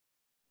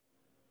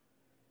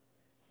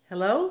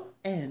Hello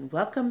and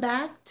welcome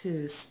back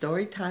to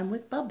Storytime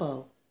with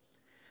Bubbo.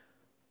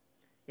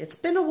 It's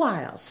been a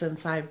while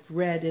since I've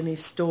read any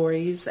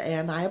stories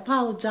and I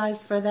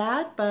apologize for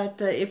that, but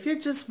if you're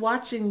just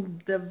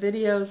watching the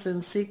videos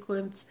in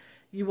sequence,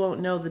 you won't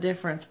know the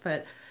difference,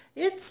 but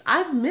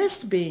I've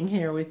missed being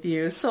here with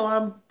you, so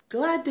I'm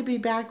glad to be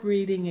back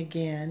reading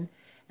again,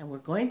 and we're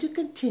going to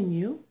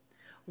continue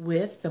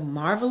with The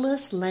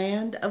Marvelous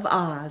Land of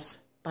Oz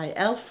by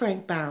L.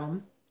 Frank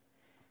Baum.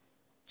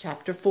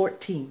 Chapter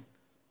 14.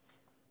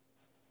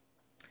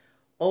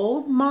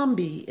 Old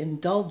Mombi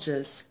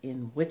indulges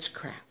in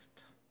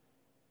witchcraft.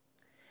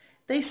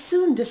 They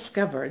soon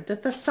discovered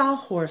that the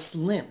sawhorse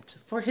limped,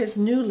 for his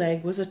new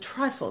leg was a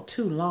trifle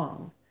too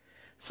long,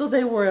 so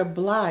they were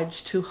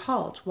obliged to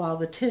halt while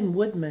the Tin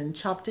Woodman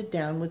chopped it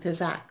down with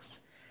his axe,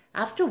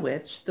 after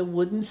which the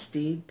wooden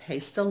steed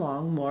paced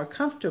along more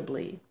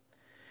comfortably.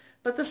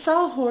 But the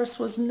sawhorse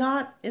was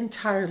not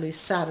entirely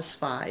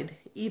satisfied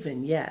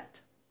even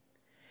yet.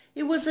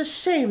 "It was a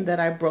shame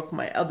that I broke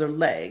my other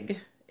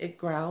leg," it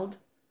growled.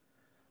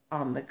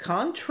 "On the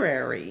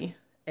contrary,"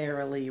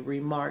 airily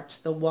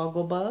remarked the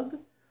Wogglebug,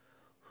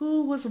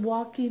 who was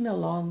walking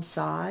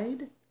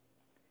alongside,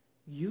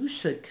 "you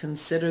should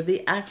consider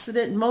the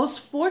accident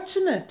most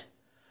fortunate,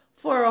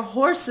 for a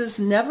horse is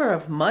never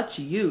of much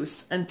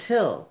use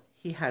until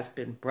he has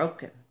been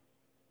broken."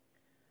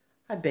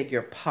 "I beg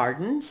your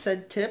pardon,"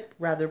 said Tip,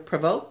 rather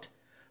provoked,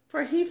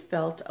 for he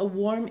felt a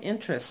warm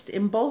interest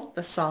in both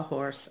the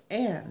sawhorse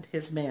and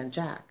his man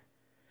Jack.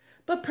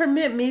 "But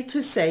permit me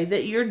to say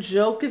that your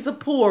joke is a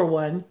poor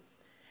one,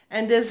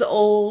 and as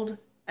old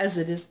as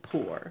it is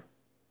poor."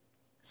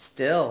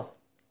 "Still,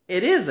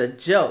 it is a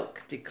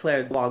joke,"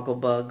 declared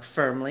Wogglebug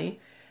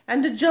firmly,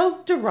 "and a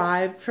joke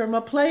derived from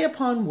a play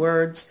upon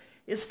words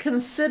is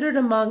considered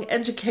among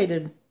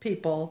educated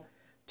people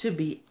to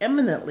be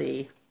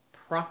eminently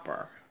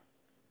proper."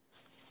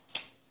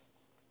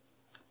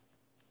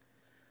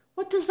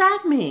 "What does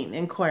that mean?"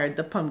 inquired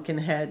the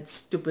Pumpkinhead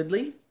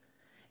stupidly.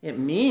 "It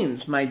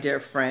means, my dear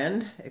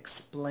friend,"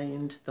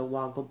 explained the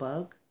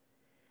Wogglebug,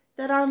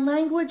 "that our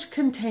language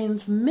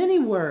contains many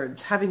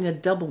words having a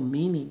double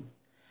meaning,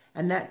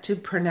 and that to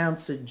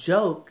pronounce a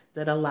joke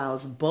that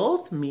allows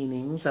both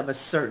meanings of a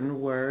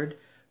certain word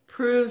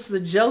proves the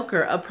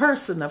joker a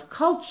person of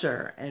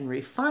culture and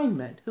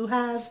refinement who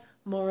has,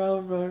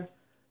 moreover,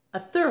 a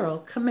thorough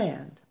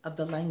command of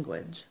the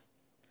language."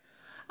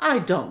 "I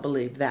don't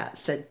believe that,"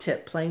 said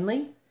Tip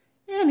plainly.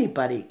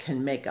 "Anybody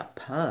can make a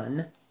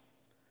pun."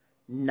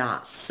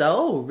 "Not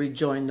so,"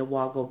 rejoined the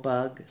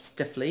Wogglebug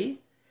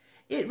stiffly.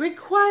 "It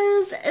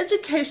requires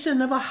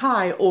education of a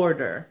high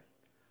order.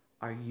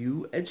 Are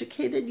you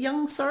educated,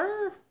 young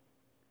sir?"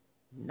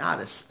 "Not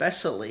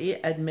especially,"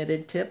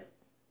 admitted Tip.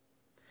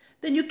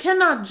 "Then you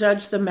cannot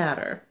judge the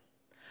matter.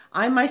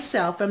 I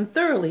myself am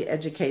thoroughly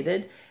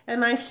educated,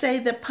 and I say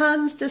that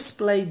puns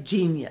display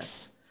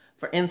genius.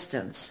 For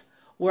instance,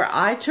 were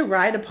I to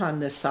ride upon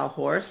this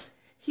sawhorse,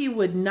 he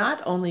would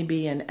not only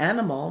be an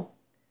animal,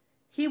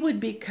 he would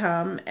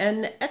become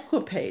an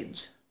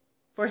equipage,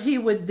 for he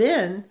would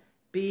then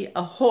be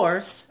a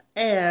horse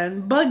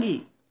and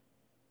buggy."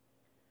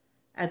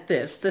 At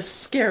this the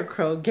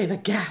Scarecrow gave a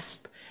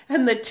gasp,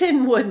 and the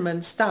Tin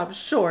Woodman stopped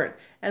short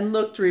and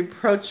looked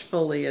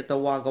reproachfully at the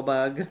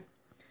Wogglebug.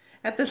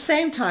 At the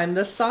same time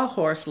the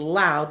sawhorse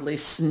loudly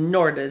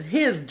snorted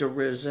his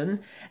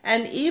derision,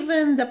 and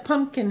even the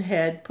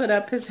Pumpkinhead put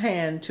up his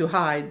hand to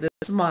hide the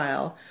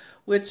smile,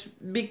 which,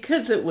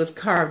 because it was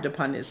carved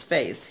upon his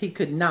face, he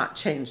could not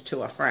change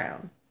to a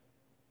frown.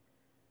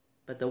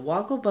 But the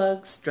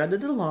Wogglebug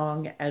strutted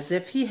along as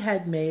if he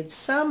had made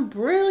some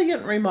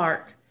brilliant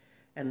remark,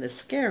 and the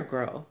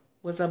Scarecrow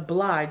was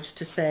obliged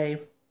to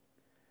say,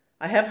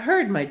 "I have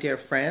heard, my dear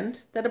friend,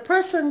 that a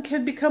person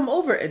can become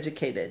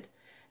overeducated,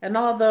 and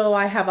although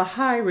I have a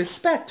high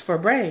respect for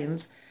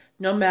brains,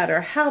 no matter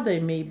how they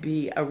may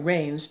be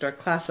arranged or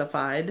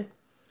classified,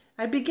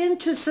 I begin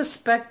to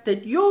suspect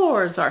that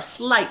yours are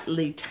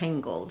slightly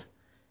tangled.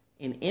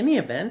 In any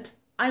event,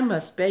 I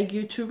must beg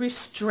you to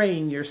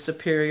restrain your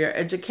superior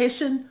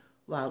education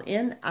while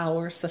in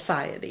our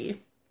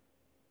society."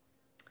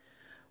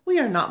 "We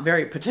are not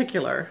very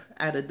particular,"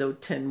 added the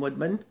Tin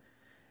Woodman,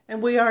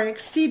 "and we are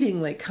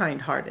exceedingly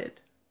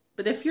kind-hearted.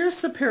 But if your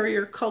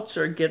superior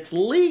culture gets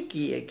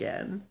leaky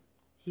again—"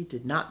 He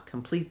did not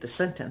complete the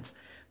sentence,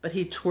 but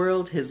he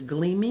twirled his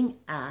gleaming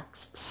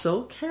axe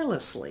so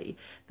carelessly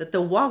that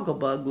the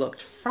Wogglebug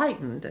looked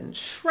frightened and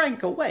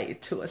shrank away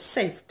to a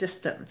safe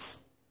distance.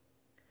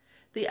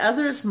 The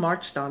others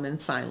marched on in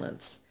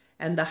silence,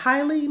 and the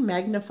highly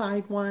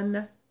magnified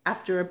one,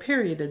 after a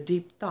period of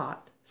deep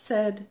thought,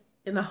 said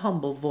in a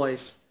humble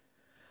voice,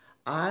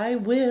 "I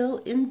will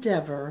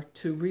endeavor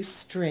to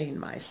restrain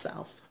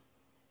myself."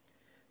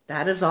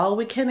 "That is all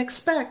we can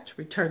expect,"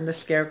 returned the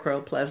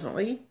Scarecrow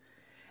pleasantly,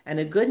 and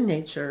a good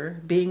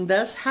nature being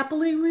thus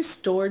happily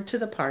restored to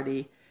the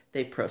party,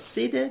 they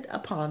proceeded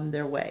upon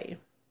their way.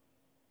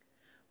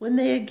 When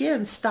they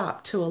again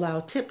stopped to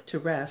allow Tip to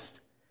rest,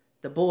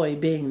 the boy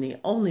being the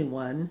only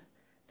one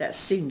that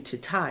seemed to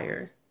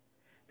tire,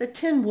 The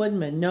Tin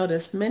Woodman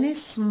noticed many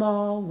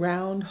small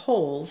round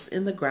holes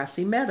in the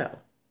grassy meadow.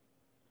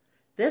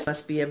 "This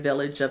must be a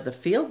village of the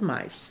field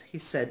mice," he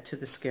said to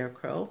the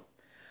Scarecrow.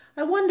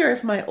 "I wonder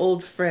if my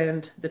old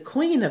friend, the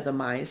Queen of the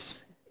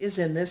Mice, is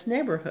in this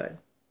neighborhood."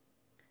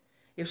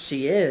 "If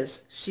she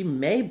is, she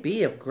may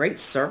be of great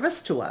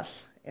service to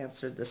us,"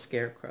 answered the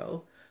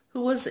Scarecrow,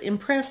 who was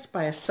impressed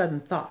by a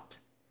sudden thought.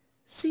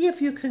 "See if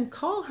you can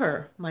call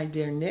her, my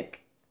dear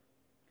Nick."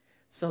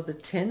 So the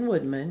Tin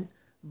Woodman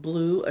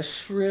blew a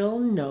shrill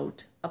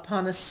note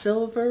upon a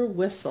silver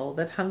whistle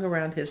that hung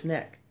around his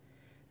neck,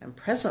 and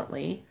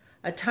presently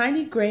a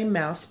tiny gray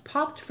mouse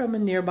popped from a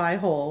nearby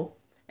hole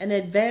and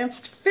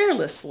advanced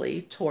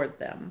fearlessly toward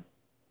them.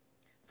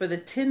 For the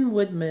Tin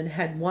Woodman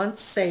had once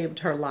saved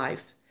her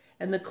life,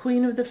 and the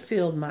Queen of the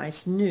Field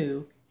Mice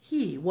knew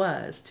he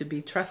was to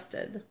be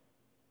trusted.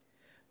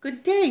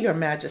 "Good day, your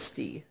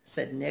Majesty,"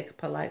 said Nick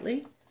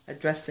politely,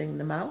 addressing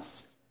the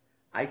mouse.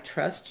 "I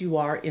trust you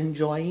are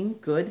enjoying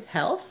good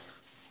health?"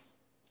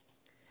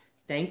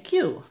 "Thank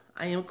you,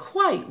 I am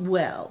quite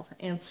well,"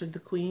 answered the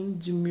Queen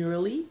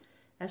demurely,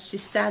 as she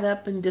sat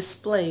up and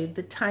displayed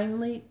the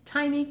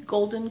tiny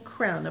golden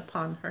crown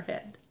upon her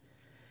head.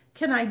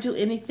 "Can I do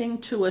anything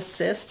to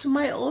assist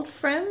my old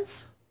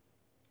friends?"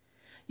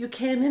 "You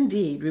can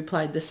indeed,"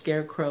 replied the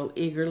Scarecrow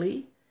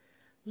eagerly.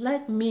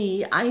 "Let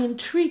me, I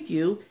entreat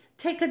you,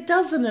 take a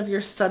dozen of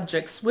your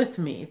subjects with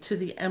me to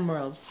the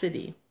Emerald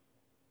City."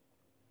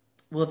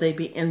 "Will they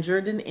be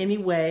injured in any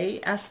way?"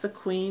 asked the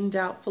Queen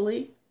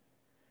doubtfully.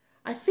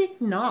 "I think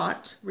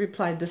not,"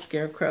 replied the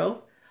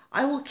Scarecrow.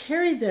 "I will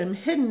carry them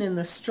hidden in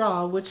the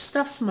straw which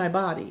stuffs my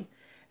body,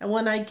 and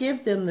when I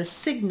give them the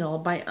signal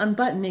by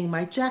unbuttoning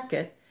my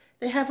jacket,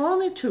 they have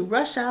only to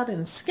rush out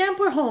and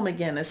scamper home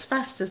again as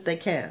fast as they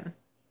can.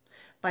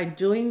 By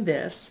doing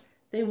this,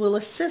 they will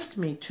assist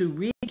me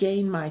to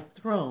regain my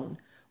throne,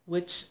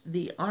 which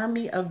the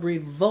army of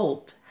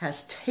revolt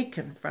has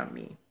taken from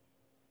me."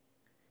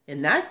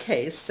 "In that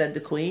case," said the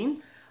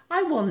Queen,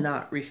 "I will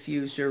not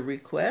refuse your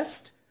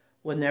request.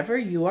 Whenever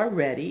you are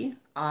ready,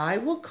 I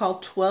will call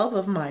 12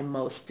 of my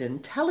most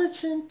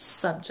intelligent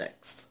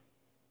subjects."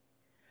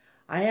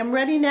 "I am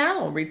ready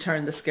now,"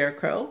 returned the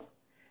Scarecrow.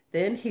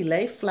 Then he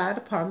lay flat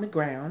upon the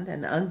ground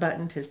and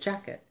unbuttoned his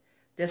jacket,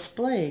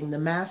 displaying the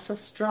mass of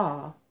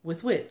straw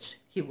with which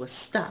he was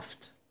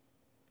stuffed.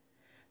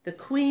 The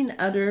Queen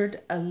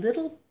uttered a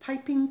little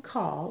piping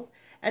call,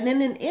 and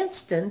in an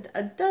instant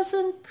a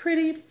dozen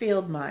pretty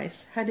field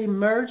mice had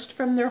emerged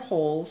from their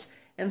holes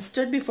and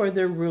stood before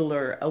their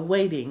ruler,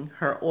 awaiting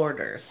her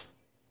orders.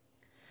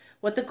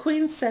 What the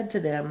Queen said to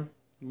them,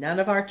 none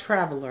of our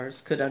travelers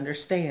could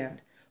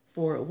understand,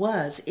 for it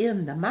was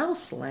in the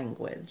mouse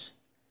language.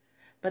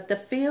 But the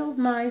field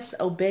mice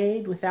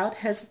obeyed without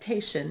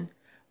hesitation,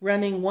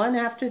 running one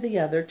after the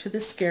other to the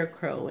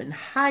Scarecrow and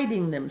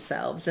hiding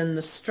themselves in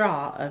the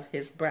straw of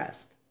his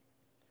breast.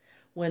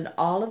 When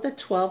all of the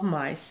 12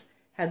 mice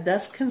had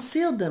thus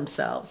concealed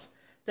themselves,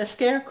 the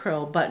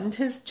Scarecrow buttoned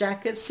his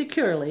jacket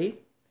securely,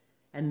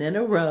 and then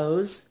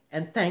arose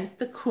and thanked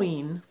the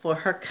Queen for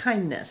her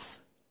kindness.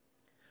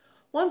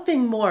 "One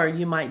thing more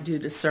you might do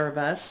to serve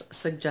us,"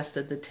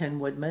 suggested the Tin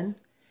Woodman,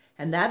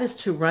 "and that is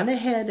to run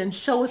ahead and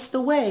show us the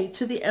way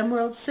to the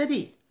Emerald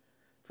City,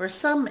 for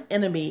some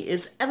enemy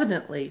is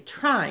evidently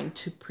trying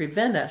to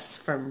prevent us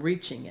from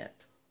reaching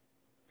it."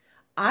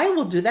 "I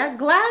will do that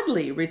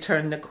gladly,"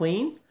 returned the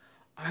Queen.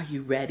 "Are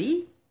you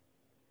ready?"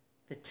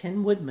 The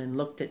Tin Woodman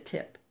looked at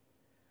Tip.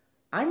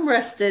 "I'm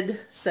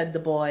rested," said the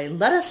boy.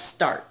 "Let us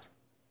start."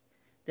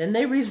 Then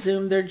they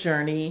resumed their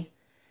journey,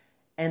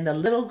 and the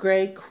little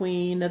gray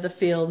Queen of the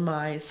Field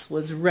Mice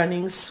was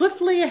running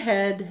swiftly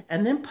ahead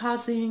and then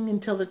pausing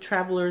until the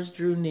travelers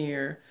drew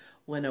near,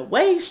 when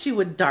away she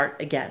would dart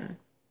again.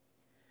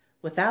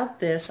 Without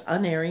this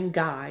unerring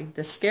guide,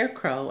 the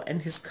Scarecrow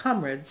and his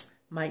comrades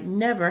might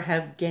never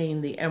have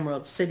gained the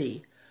Emerald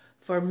City,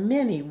 for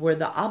many were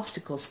the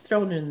obstacles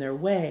thrown in their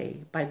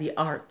way by the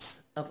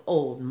arts of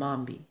old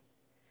Mombi.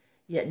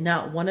 Yet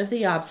not one of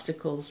the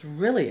obstacles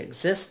really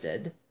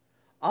existed.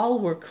 All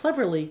were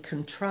cleverly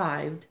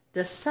contrived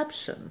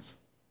deceptions.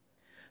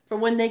 For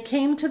when they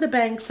came to the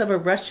banks of a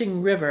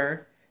rushing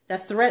river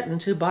that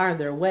threatened to bar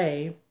their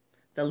way,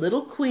 the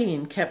little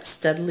Queen kept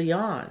steadily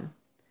on,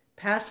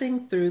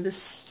 passing through the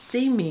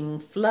seeming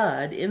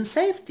flood in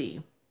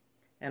safety,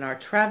 and our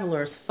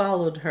travelers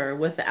followed her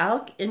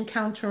without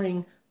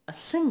encountering a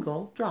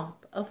single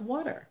drop of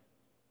water.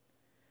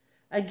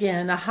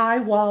 Again, a high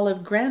wall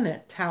of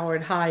granite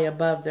towered high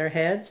above their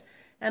heads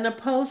and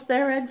opposed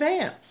their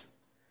advance.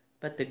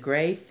 But the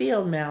gray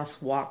field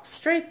mouse walked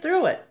straight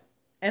through it,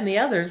 and the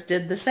others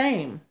did the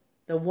same,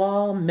 the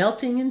wall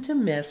melting into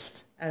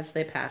mist as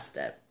they passed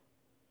it.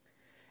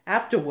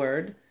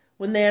 Afterward,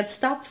 when they had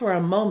stopped for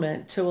a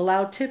moment to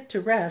allow Tip to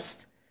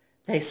rest,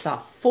 they saw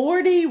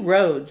 40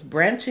 roads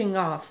branching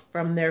off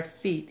from their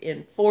feet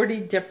in 40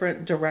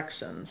 different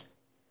directions.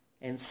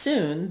 And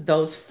soon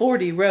those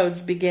 40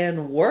 roads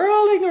began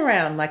whirling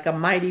around like a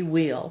mighty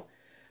wheel,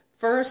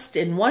 first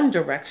in one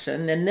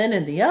direction and then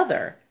in the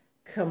other,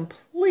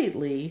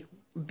 completely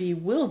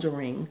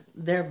bewildering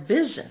their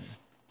vision.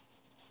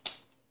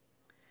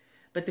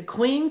 But the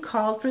queen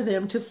called for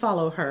them to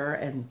follow her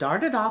and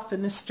darted off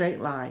in a straight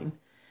line.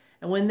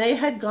 And when they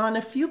had gone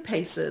a few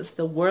paces,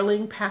 the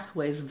whirling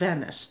pathways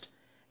vanished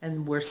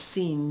and were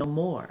seen no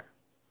more.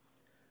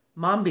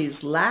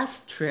 Mombi's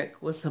last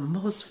trick was the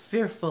most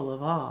fearful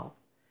of all.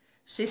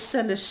 She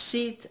sent a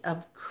sheet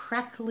of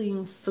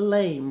crackling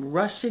flame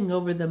rushing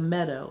over the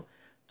meadow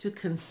to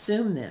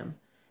consume them,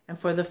 and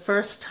for the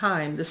first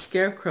time the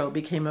scarecrow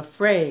became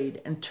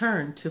afraid and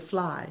turned to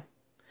fly.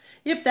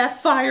 "If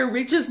that fire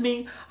reaches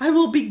me, I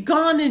will be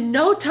gone in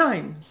no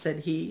time," said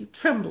he,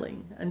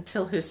 trembling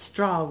until his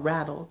straw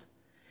rattled.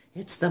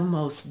 "It's the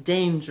most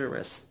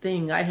dangerous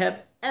thing I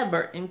have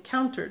ever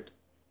encountered."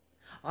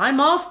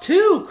 "I'm off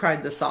too,"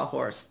 cried the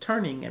sawhorse,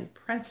 turning and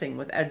prancing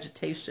with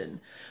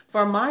agitation,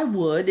 "for my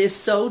wood is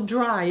so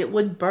dry it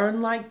would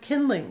burn like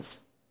kindlings."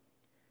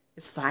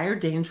 "Is fire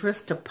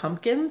dangerous to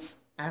pumpkins?"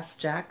 asked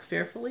Jack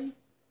fearfully.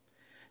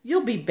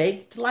 "You'll be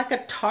baked like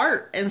a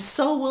tart, and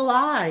so will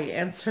I,"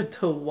 answered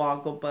the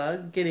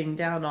Wogglebug, getting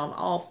down on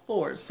all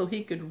fours so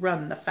he could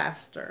run the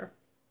faster.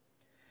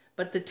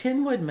 But the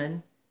Tin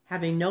Woodman,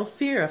 having no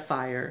fear of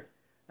fire,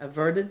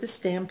 averted the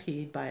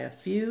stampede by a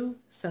few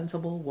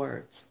sensible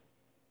words.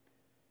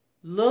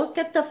 "Look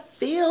at the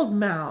field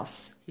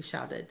mouse," he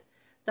shouted.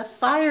 "The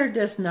fire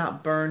does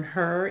not burn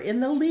her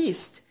in the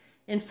least.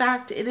 In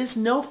fact, it is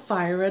no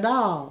fire at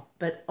all,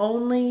 but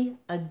only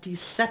a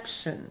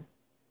deception."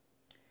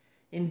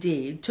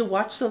 Indeed, to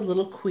watch the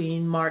little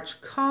queen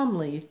march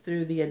calmly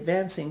through the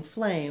advancing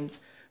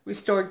flames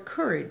restored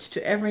courage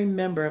to every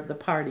member of the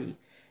party,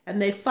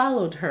 and they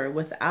followed her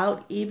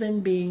without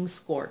even being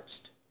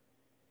scorched.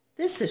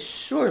 "This is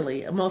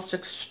surely a most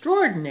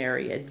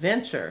extraordinary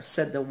adventure,"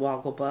 said the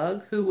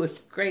Wogglebug, who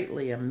was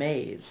greatly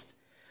amazed,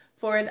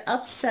 "for it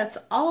upsets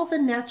all the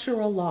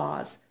natural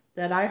laws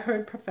that I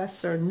heard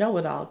Professor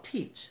Know-it-all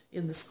teach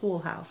in the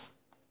schoolhouse."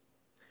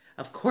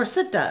 "Of course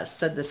it does,"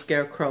 said the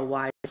Scarecrow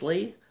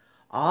wisely.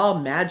 "All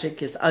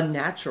magic is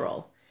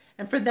unnatural,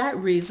 and for that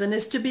reason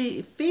is to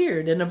be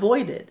feared and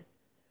avoided.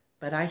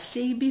 But I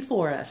see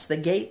before us the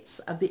gates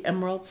of the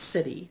Emerald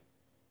City,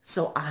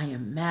 so I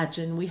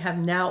imagine we have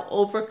now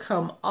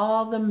overcome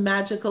all the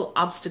magical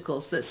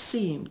obstacles that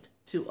seemed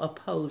to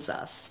oppose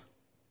us."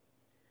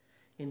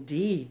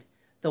 Indeed,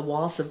 the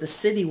walls of the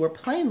city were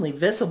plainly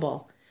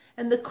visible,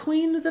 and the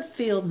Queen of the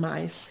Field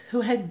Mice,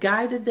 who had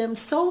guided them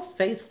so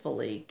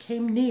faithfully,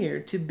 came near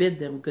to bid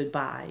them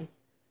good-bye.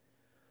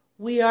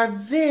 "We are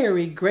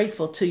very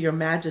grateful to your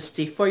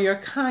Majesty for your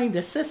kind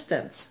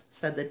assistance,"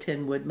 said the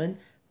Tin Woodman,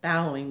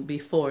 bowing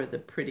before the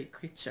pretty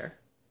creature.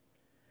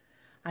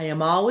 "I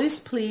am always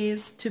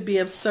pleased to be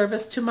of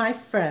service to my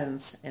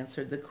friends,"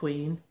 answered the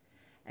Queen,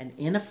 and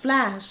in a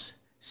flash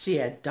she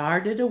had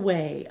darted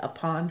away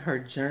upon her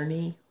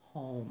journey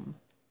home.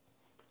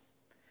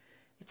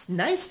 It's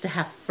nice to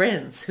have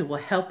friends who will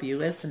help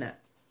you, isn't it?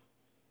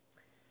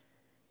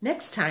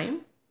 Next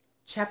time,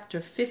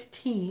 chapter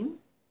 15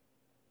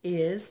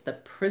 is The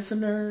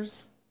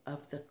Prisoners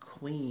of the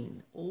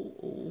Queen.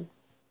 Oh,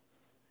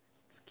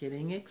 it's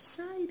getting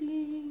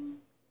exciting.